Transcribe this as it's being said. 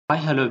Hi,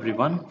 hello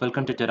everyone.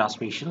 Welcome to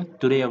Terraspatial.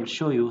 Today I will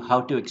show you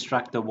how to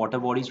extract the water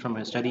bodies from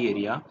your study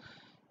area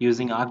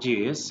using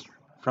ArcGIS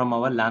from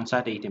our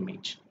Landsat 8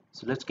 image.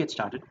 So let's get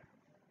started.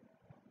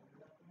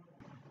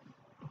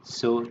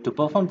 So to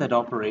perform that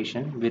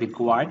operation, we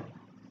required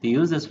to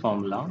use this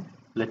formula.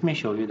 Let me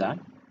show you that.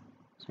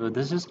 So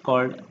this is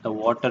called the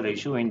water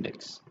ratio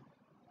index.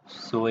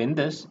 So in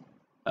this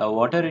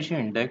water ratio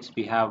index,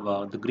 we have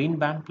the green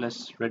band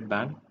plus red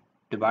band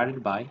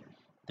divided by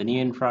the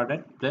near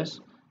infrared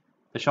plus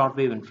the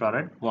shortwave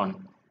infrared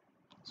 1.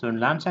 So in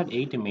Landsat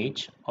 8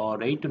 image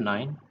or 8 to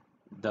 9,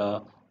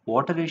 the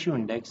water ratio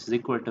index is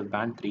equal to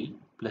band 3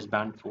 plus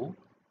band 4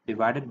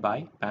 divided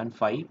by band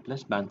 5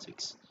 plus band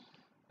 6.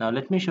 Now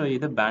let me show you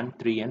the band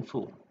 3 and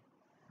 4.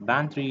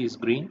 Band 3 is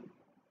green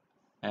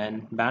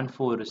and band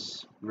 4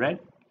 is red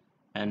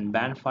and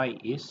band 5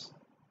 is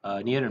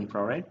near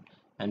infrared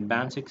and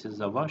band 6 is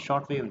our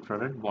shortwave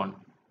infrared 1.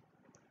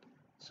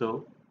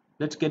 So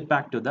let's get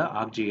back to the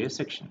ArcGIS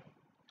section.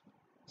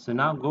 So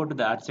now go to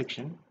the add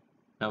section.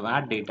 Now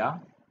add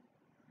data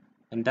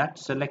and that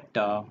select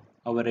our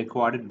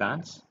required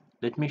bands.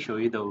 Let me show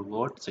you the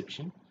word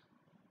section.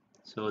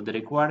 So the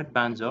required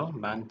bands are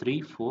band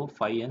 3, 4,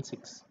 5 and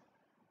 6.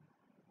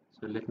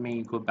 So let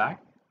me go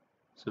back.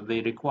 So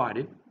we required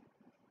it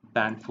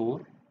band 4,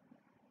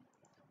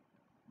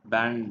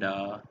 band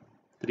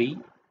 3,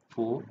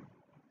 4,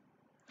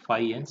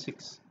 5 and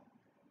 6.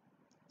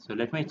 So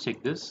let me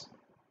check this.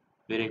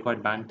 We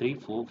required band 3,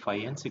 4,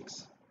 5 and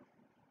 6.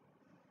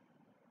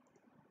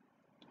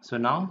 So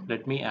now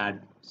let me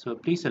add. So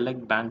please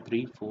select band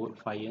 3, 4,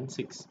 5 and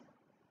 6.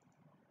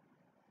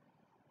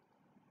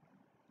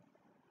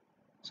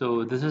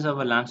 So this is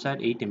our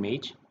Landsat 8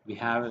 image. We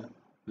have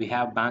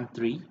band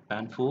 3,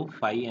 band 4,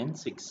 5 and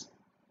 6.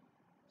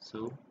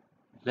 So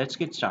let's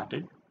get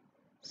started.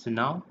 So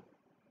now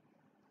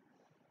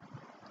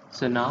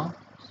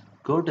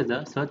go to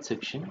the search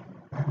section.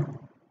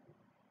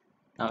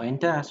 Now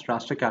enter as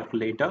Raster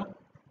Calculator.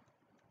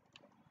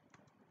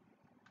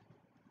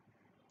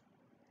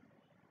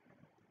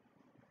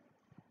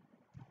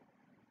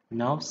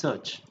 Now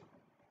search.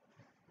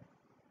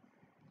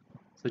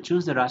 So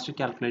choose the Raster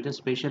Calculator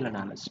Spatial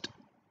Analyst.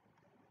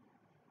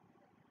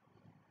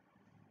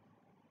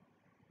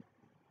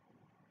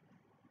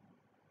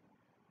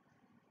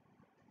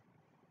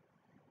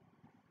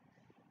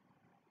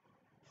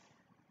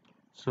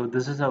 So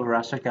this is our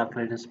Raster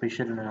Calculator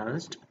Spatial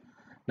Analyst.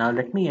 Now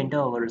let me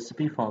enter our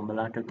recipe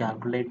formula to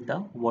calculate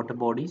the water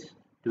bodies,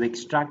 to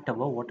extract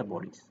our water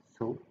bodies.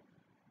 So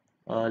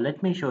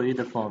let me show you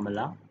the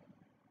formula.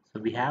 So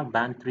we have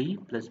band 3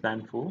 plus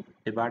band 4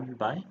 divided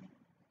by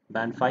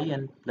band 5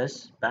 and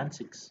plus band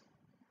 6.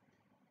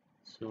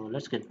 So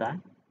let's get back.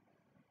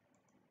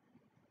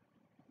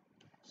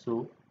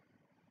 So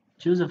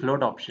choose a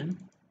float option,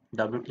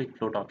 double click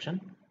float option,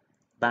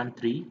 band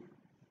 3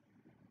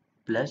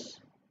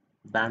 plus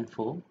band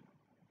 4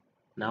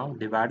 now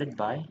divided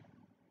by,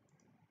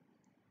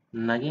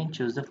 and again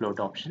choose the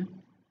float option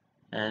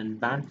and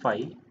band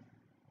 5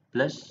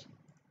 plus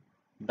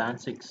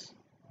band 6.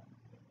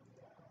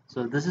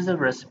 So this is a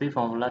recipe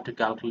formula to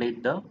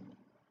calculate the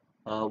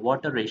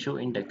water ratio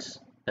index,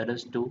 that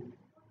is to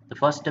the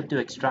first step to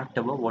extract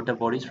our water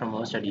bodies from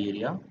our study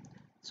area.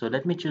 So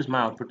let me choose my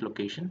output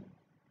location.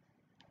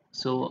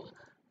 So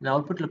in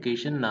output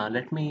location,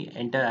 let me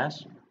enter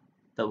as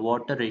the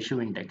water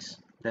ratio index,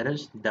 that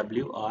is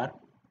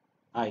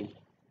WRI,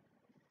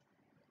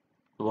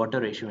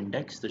 water ratio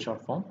index, the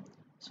short form.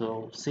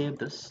 So save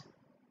this.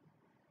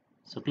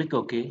 So click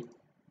OK.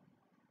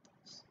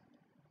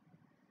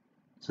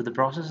 So the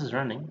process is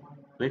running.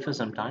 Wait for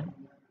some time.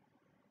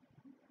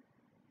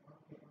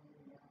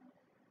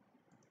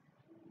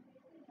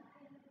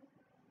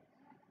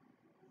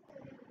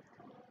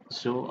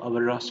 So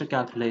our raster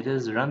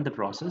calculators run the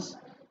process.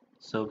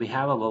 So we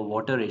have our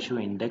water ratio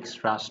index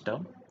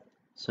raster.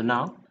 So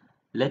now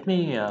let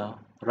me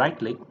right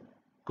click,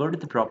 go to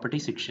the property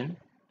section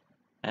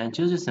and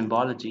choose a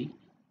symbology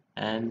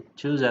and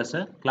choose as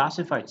a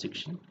classified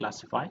section,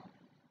 classify.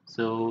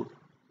 So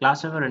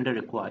classify render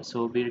required.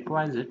 So we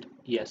requires it,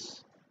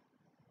 yes.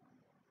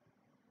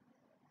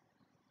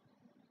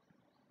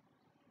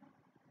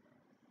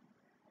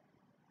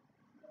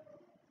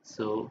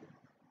 So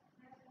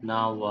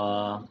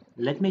now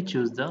let me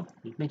choose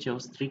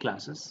 3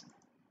 classes.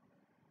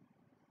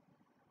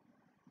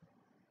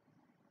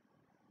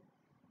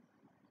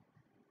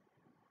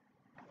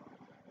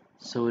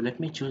 So let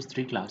me choose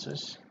 3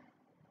 classes,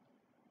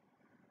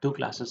 2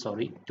 classes,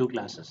 sorry, 2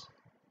 classes.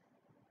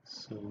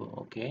 So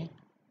okay,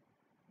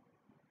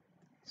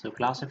 so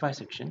classify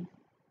section,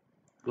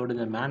 go to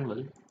the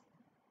manual,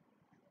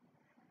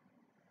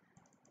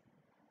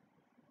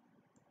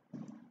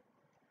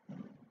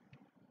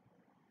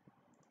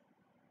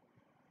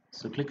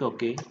 so click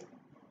OK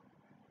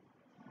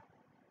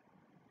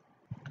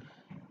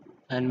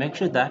and make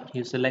sure that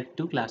you select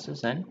 2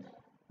 classes and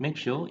make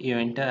sure you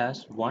enter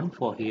as one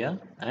for here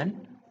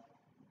and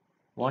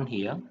one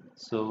here.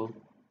 So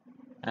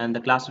and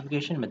the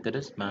classification method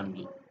is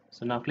manual.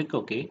 So now click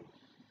OK,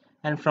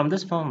 and from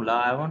this formula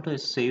I want to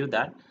say you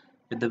that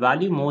If the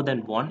value more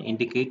than 1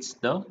 indicates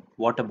the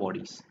water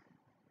bodies.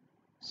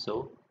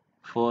 So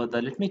for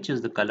the, let me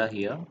choose the color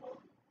here.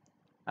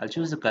 I'll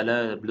choose the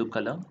color blue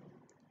color,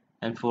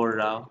 and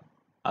for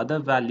other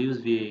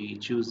values we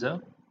choose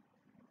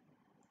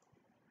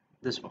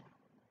this one.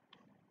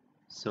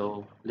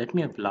 So let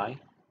me apply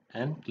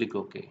and click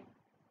OK.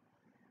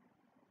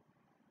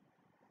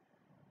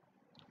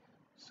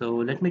 So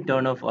let me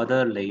turn off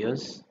other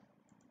layers.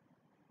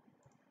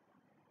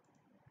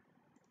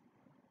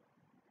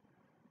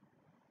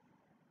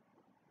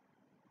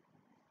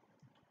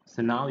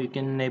 So now you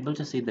can able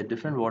to see the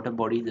different water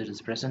body that is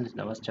present in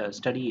our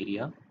study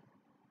area.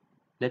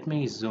 Let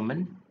me zoom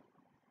in.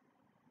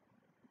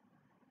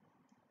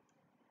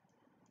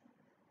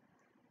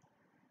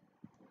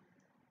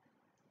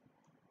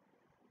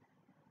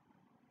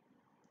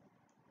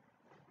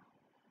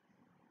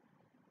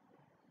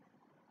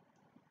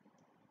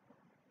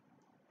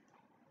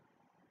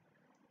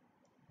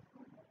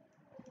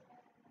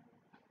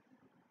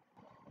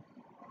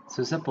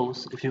 So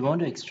suppose if you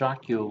want to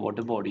extract your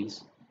water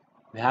bodies,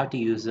 we have to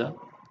use a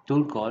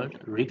tool called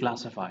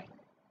Reclassify.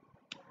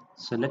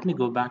 So let me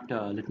go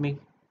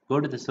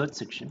to the search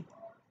section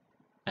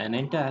and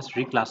enter as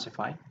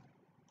Reclassify.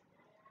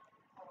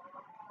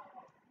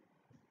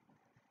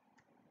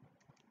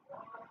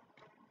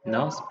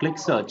 Now click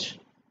search.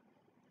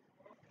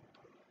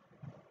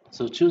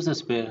 So choose the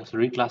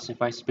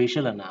Reclassify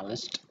Spatial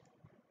Analyst.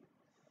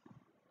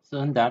 So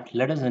in that,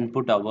 let us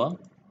input our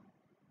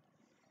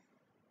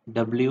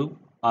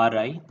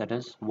WRI, that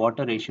is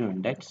water ratio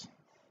index.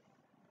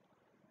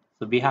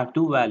 So we have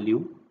two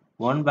values.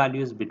 One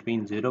value is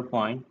between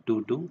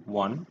 0.2 to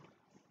 1.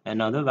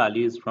 Another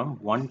value is from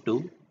 1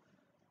 to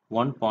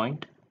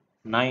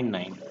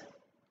 1.99.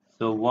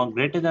 So one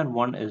greater than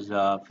 1 is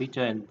a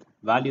feature and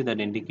value that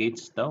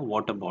indicates the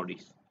water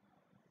bodies.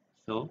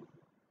 So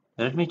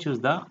let me choose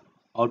the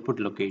output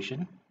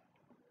location.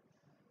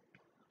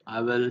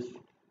 I will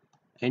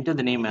enter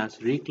the name as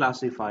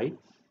reclassify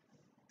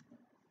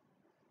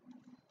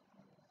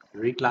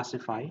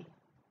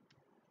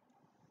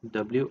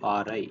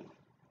WRI.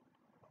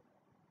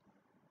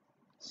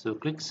 So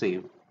click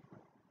save.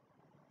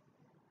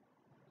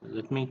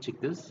 Let me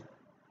check this.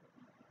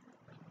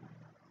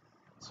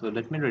 So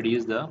let me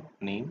reduce the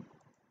name.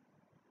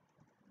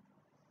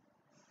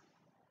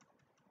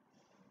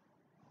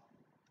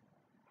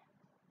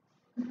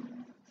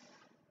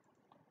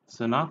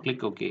 So now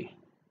click OK.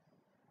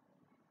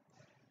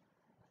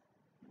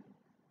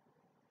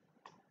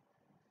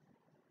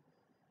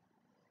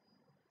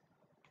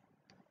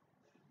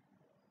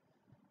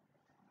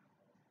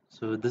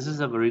 So this is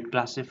a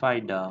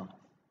reclassified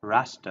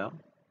raster.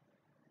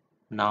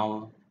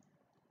 Now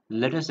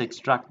let us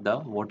extract the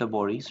water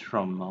bodies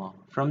from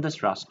this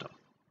raster.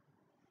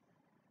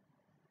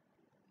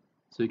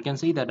 So you can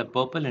see that a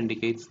purple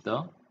indicates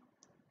the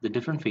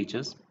different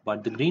features,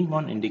 but the green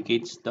one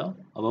indicates our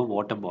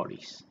water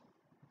bodies.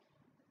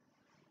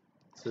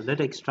 So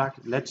let's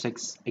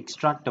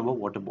extract our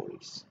water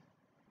bodies.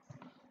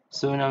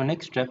 So in our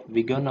next step,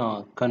 we're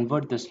gonna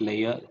convert this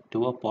layer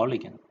to a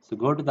polygon. So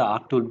go to the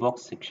Arc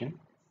Toolbox section.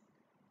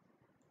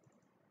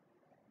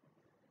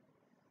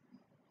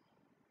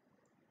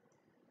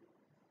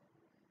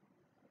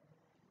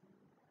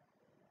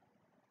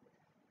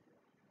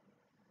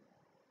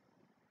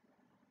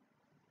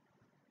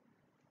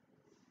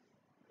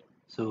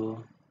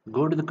 So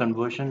go to the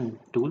conversion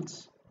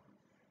tools,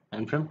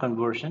 and from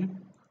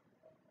conversion,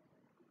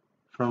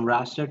 from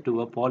raster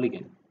to a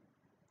polygon,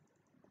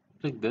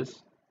 click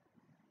this.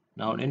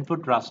 Now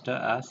input raster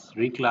as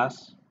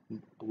reclass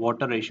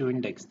water ratio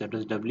index, that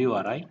is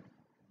WRI.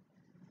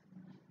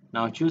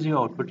 Now choose your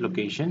output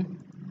location.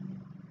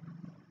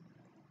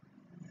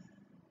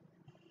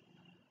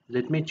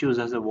 Let me choose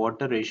as a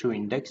water ratio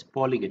index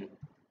polygon.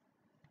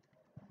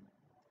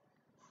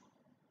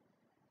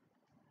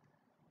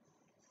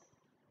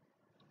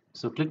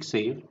 So click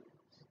save.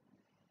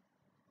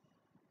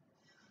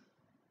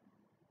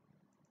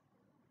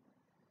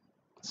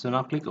 So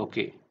now click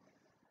OK.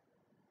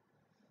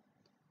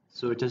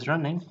 So it is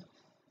running.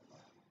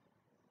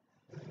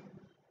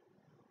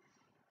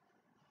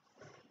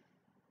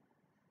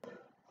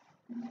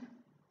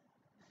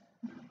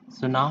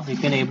 So now you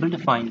can able to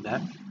find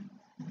that.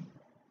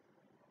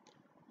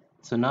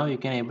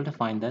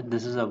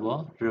 This is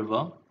our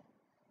river.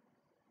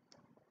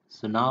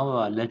 So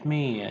now let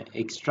me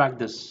extract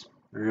this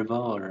river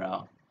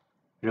or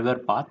river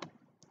path.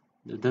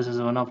 This is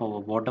one of our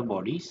water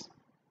bodies.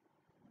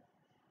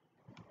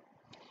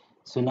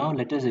 So now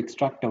let us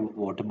extract our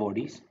water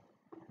bodies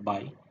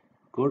by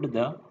go to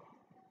the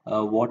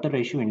water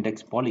ratio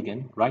index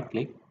polygon, right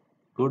click,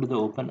 go to the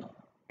open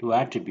to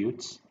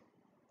attributes.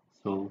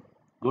 So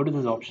go to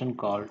this option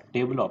called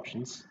table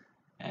options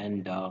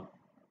and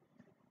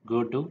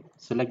go to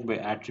select by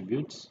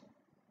attributes.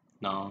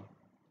 Now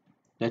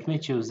let me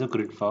choose the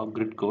grid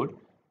code.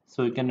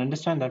 So you can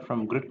understand that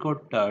from grid code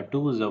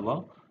 2 is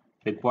our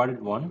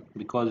required one,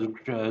 because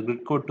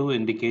grid code 2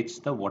 indicates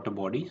the water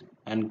bodies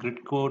and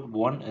grid code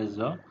 1 is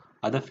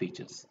other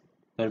features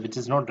which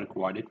is not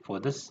required for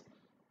this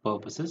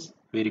purposes,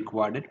 we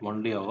required it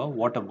only our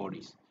water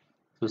bodies.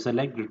 So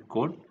select grid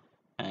code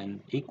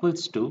and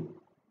equals to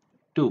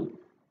 2.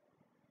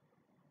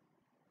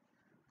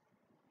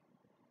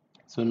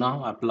 So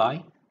now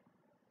apply.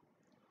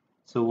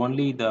 So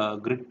only the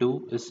grid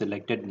 2 is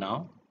selected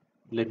now.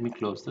 Let me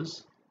close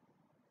this.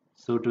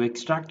 So to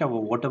extract our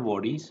water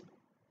bodies,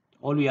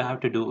 all we have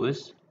to do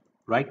is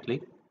right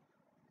click,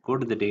 go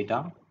to the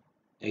data,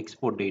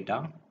 export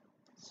data.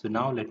 So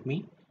now let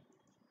me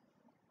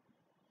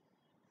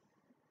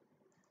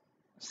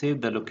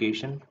save the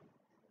location.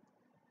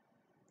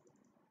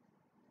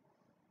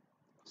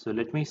 So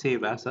let me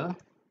save as a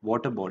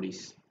water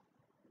bodies.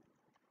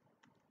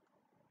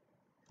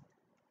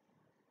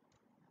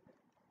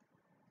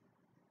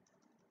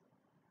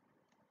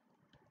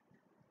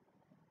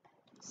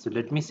 So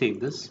let me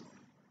save this.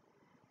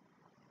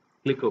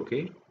 Click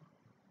OK.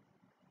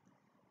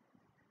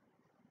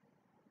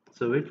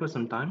 So wait for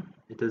some time.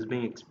 It is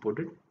being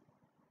exported.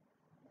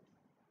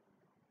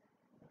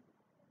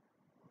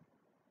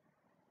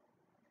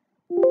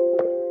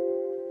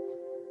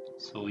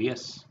 So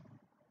yes.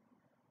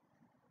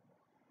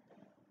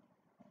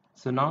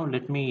 So now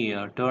let me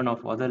turn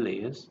off other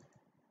layers.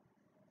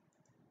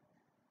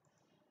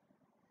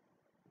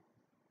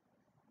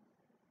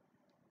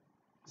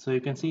 So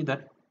you can see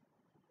that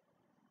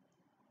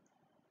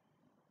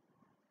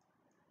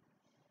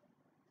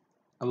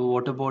our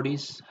water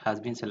bodies has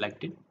been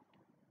selected.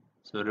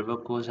 So river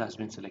course has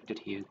been selected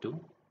here too.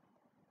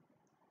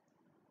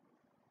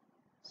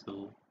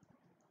 So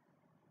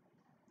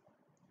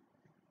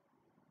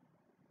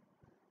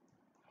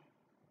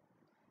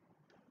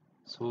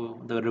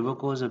the river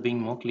course are being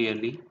more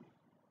clearly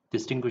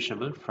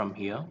distinguishable from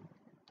here.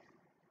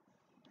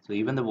 So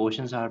even the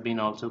oceans have been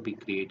also be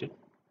created.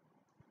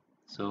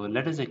 So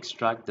let us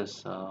extract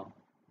this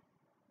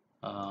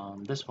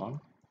this one.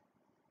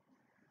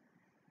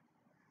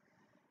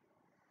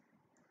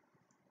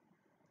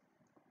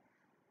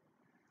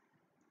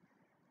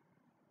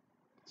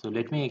 So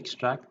let me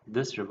extract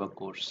this river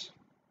course.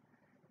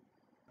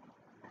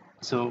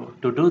 So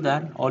to do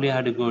that, all you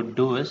have to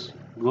do is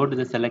go to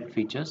the select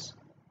features.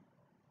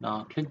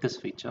 Now click this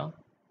feature.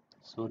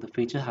 So the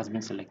feature has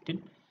been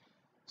selected.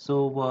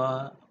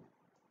 So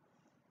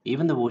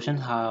even the ocean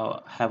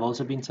have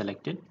also been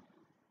selected,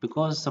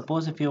 because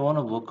suppose if you want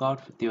to work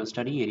out with your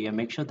study area,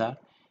 make sure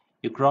that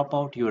you crop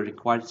out your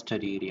required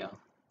study area.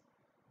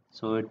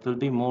 So it will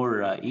be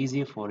more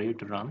easier for you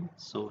to run.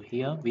 So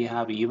here we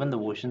have even the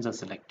oceans are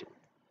selected.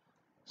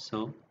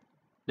 So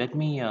let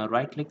me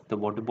right click the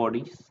water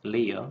bodies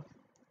layer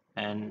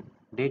and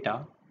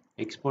data,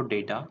 export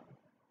data.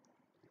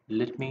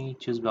 Let me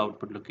choose the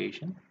output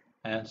location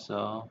as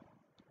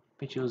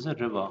we choose a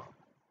river.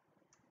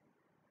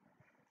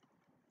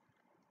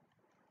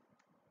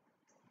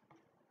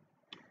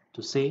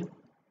 To save,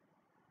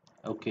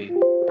 okay,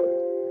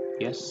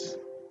 yes.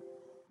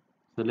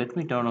 So let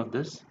me turn off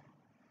this.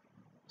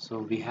 So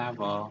we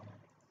have our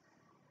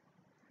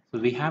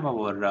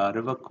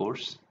river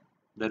course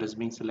that is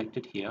being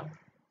selected here.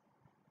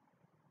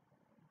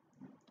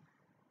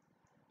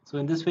 So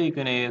in this way you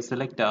can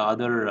select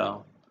other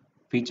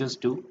features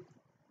too.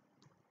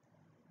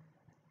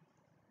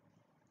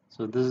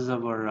 So this is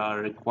our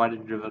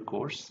required river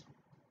course.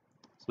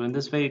 So in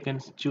this way you can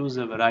choose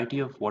a variety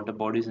of water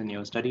bodies in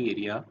your study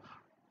area,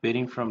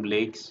 varying from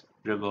lakes,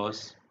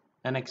 rivers,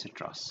 and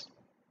etc.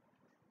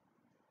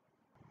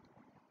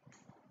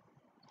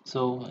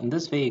 So in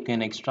this way you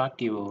can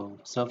extract your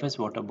surface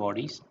water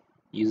bodies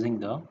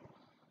using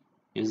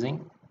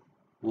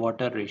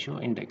water ratio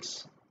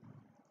index.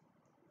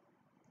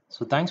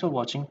 So thanks for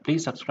watching.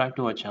 Please subscribe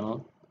to our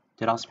channel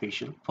Terra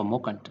Spatial for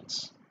more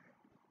contents.